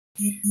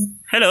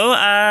Hello,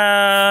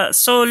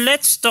 so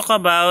let's talk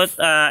about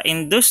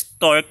induced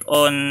torque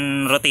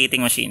on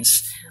rotating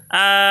machines.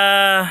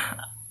 Our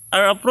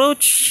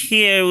approach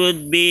here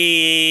would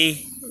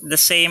be the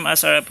same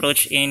as our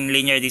approach in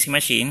linear DC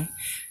machine.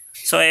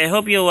 So I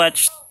hope you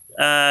watched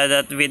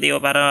that video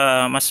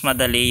para mas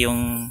madali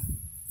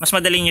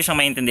niyo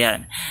siyang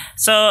maintindihan.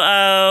 So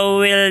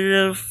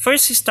we'll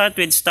first start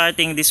with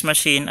starting this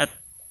machine at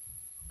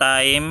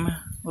time,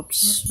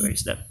 where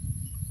is that?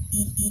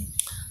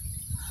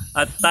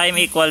 At time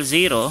equals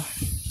 0.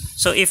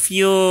 So if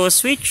you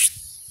switch,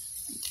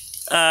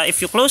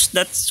 if you close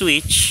that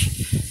switch,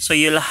 so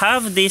you'll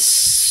have this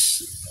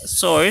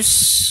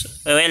source.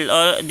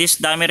 Well, this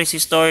dummy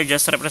resistor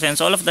just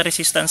represents all of the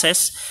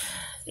resistances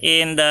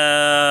in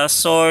the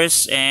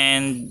source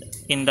and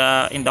in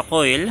the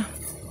coil.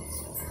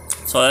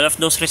 So all of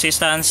those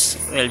resistance,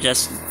 we'll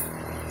just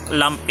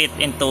lump it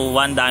into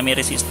one dummy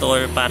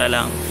resistor para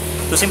lang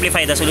to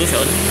simplify the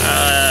solution.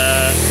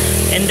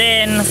 And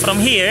then from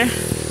here,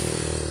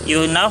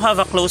 you now have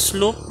a closed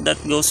loop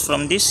that goes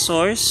from this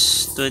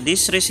source to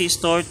this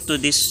resistor to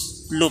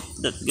this loop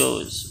that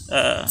goes,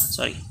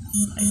 sorry,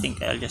 I think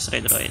I'll just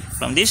redraw it.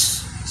 From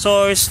this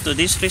source to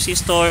this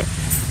resistor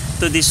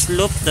to this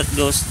loop that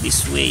goes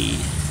this way.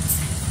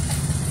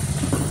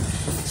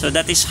 So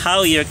that is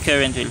how your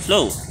current will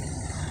flow.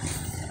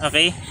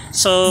 Okay,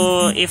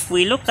 so if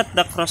we look at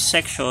the cross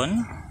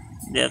section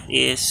that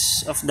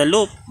is of the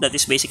loop, that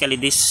is basically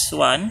this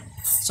one.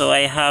 So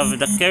I have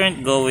the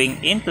current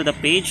going into the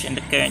page and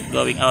the current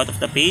going out of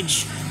the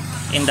page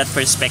in that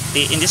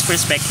perspective, in this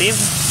perspective.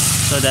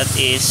 So that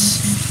is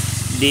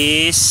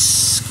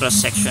this cross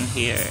section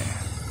here.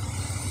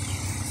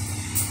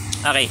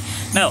 Okay,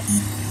 now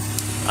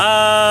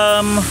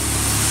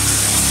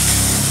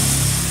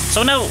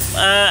so now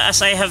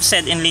as I have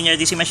said, in linear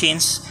DC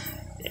machines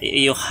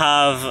you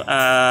have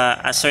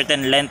a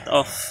certain length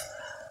of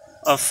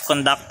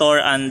conductor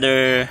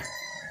under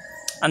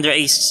an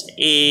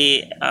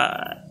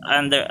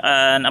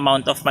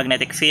amount of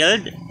magnetic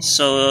field.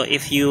 So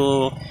if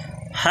you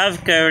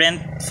have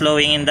current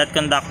flowing in that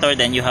conductor,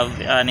 then you have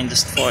an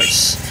induced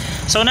force.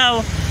 So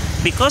now,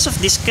 because of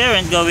this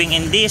current going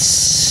in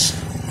this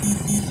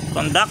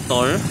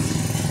conductor,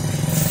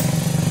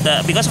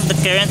 because of the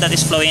current that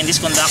is flowing in this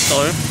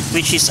conductor,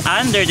 which is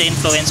under the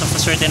influence of a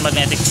certain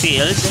magnetic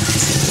field,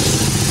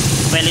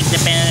 well, it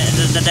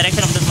depends. The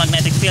direction of the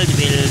magnetic field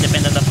will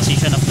depend on the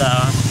position of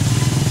the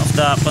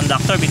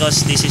conductor,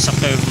 because this is a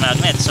curved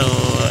magnet, so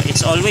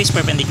it's always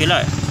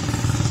perpendicular.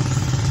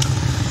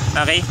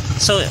 Okay,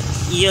 so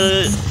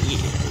you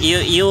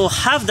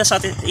have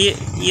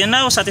you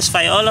now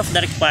satisfy all of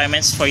the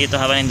requirements for you to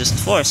have an induced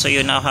force. So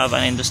you now have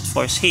an induced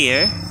force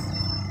here.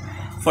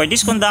 For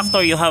this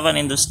conductor, you have an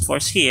induced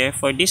force here.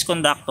 For this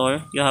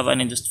conductor, you have an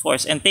induced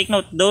force. And take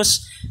note,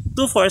 those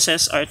two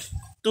forces are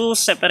two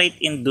separate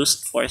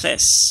induced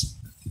forces.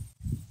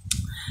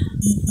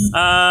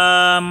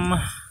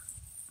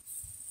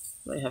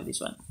 I have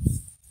this one.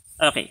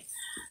 Okay,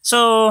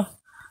 so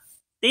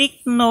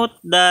take note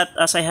that,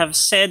 as I have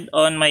said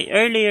on my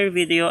earlier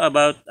video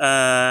about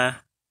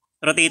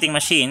rotating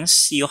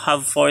machines, you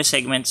have 4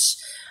 segments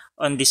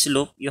on this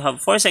loop. You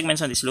have 4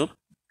 segments on this loop.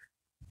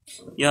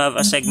 You have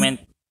a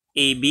segment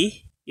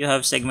AB, you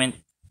have segment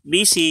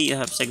BC, you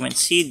have segment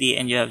CD,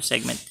 and you have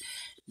segment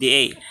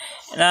DA.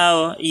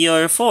 Now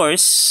your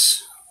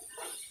force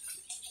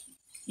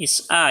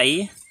is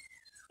I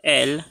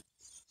L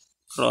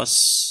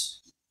cross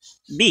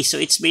B. So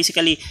it's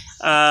basically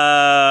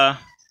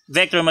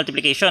vector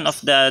multiplication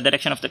of the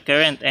direction of the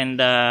current and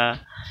the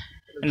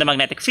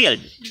magnetic field.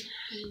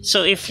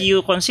 So if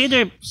you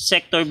consider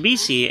sector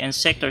BC and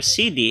sector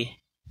CD,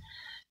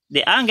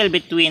 the angle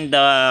between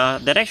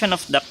the direction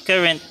of the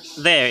current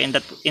there in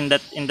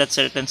that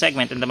certain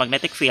segment and the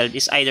magnetic field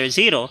is either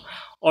 0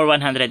 or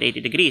 180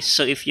 degrees.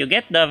 So if you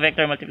get the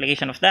vector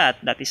multiplication of that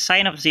is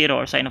sine of 0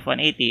 or sine of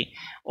 180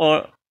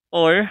 or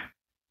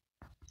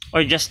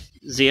just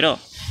 0.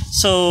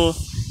 So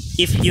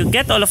if you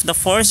get all of the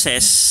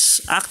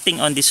forces acting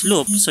on this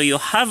loop, so you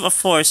have a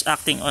force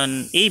acting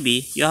on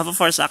AB, you have a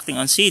force acting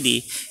on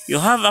CD, you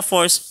have a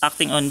force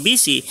acting on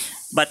BC,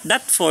 but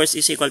that force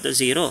is equal to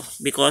 0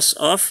 because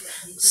of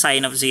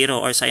sine of 0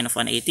 or sine of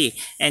 180.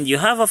 And you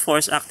have a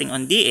force acting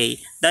on DA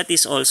that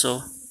is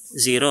also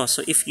 0.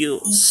 So if you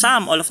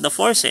sum all of the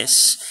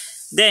forces,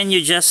 then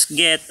you just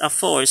get a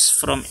force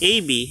from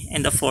AB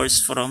and a force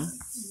from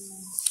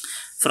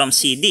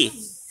CD.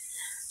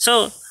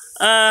 So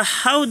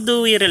how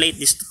do we relate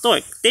this to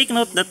torque? Take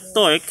note that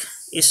torque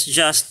is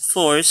just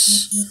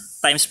force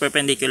times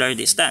perpendicular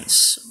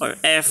distance, or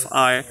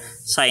Fr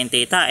sine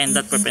theta, and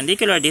that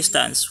perpendicular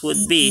distance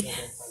would be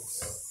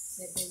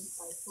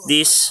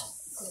this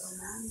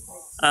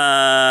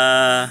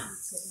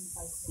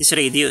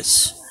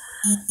radius.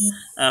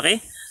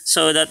 Okay,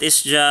 so that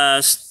is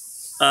just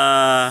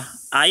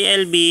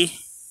ILB,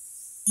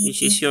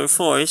 which is your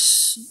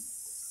force.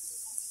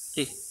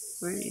 Okay,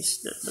 where is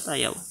that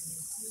ayaw?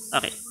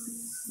 Okay,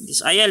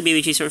 this ILB,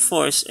 which is your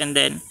force, and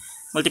then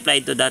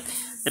multiplied to that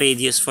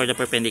radius for the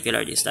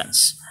perpendicular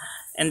distance.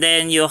 and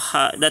then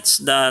that's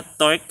the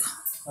torque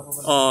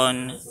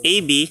on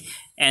AB,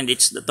 and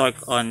it's the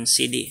torque on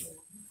CD.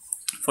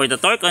 For the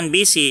torque on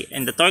BC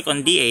and the torque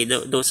on DA,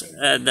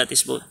 that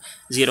is both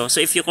 0.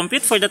 So if you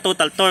compute for the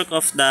total torque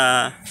of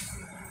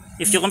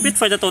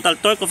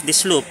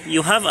this loop,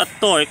 you have a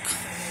torque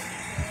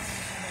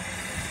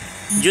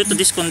due to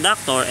this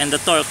conductor and the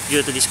torque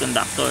due to this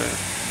conductor.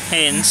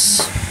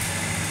 Hence,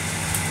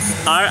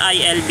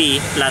 RILB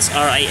plus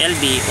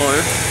RILB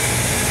or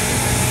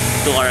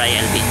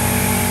 2RILB.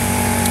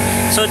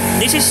 So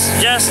this is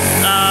just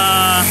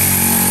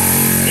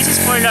this is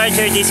for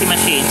larger DC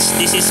machines.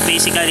 This is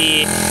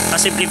basically a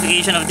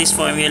simplification of this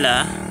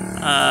formula.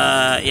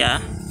 Yeah,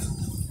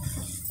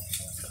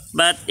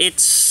 but there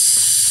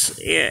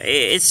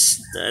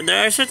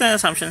are certain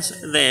assumptions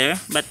there,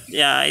 but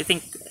yeah, I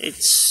think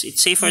it's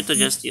safer to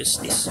just use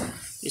this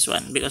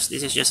one because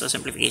this is just a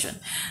simplification.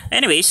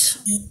 Anyways,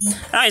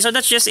 okay, so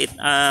that's just it.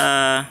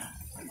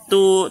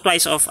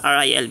 Twice of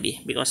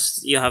RILB because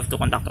you have 2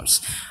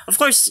 conductors. Of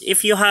course,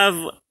 if you have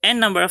n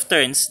number of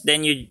turns,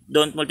 then you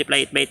don't multiply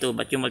it by 2,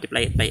 but you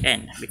multiply it by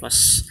n,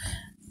 because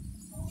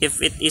if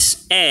it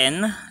is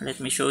n, let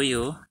me show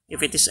you.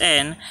 If it is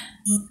n,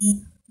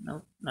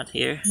 no, not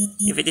here.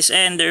 If it is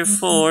n,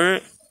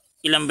 therefore,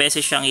 ilang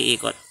beses siyang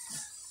iikot.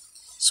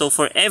 So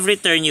for every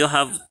turn you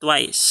have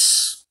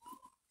twice.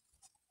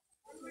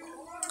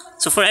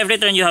 So for every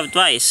turn you have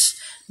twice.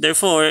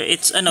 Therefore,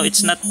 it's not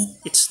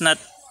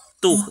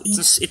 2.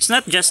 It's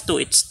not just 2,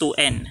 it's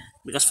 2n,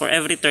 because for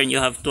every turn you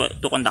have two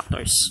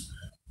conductors.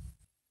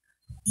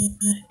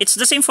 It's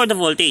the same for the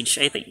voltage,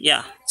 I think.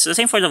 Yeah, it's the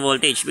same for the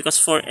voltage, because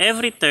for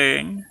every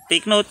turn,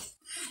 take note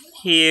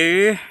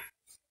here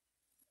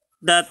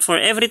that for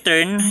every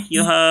turn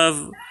you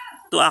have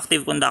 2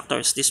 active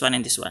conductors, this one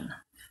and this one.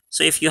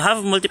 So if you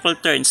have multiple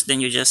turns, then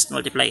you just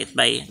multiply it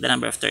by the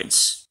number of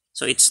turns.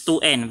 So it's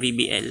 2n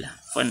VBL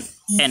for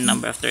n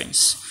number of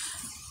turns.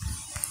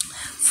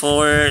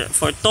 For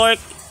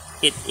torque,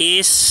 it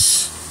is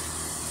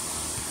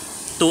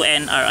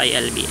 2n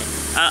RILB.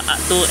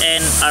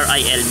 2n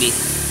RILB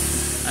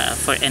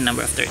for n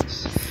number of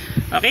turns.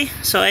 Okay,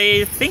 so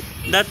I think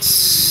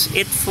that's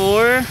it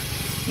for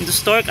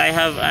Induced Torque. I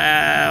have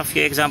a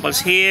few examples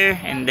here,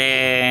 and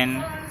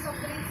then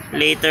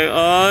later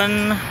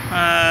on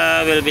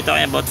we'll be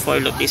talking about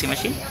 4-loop DC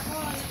machine.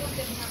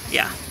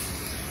 Yeah,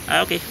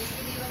 okay.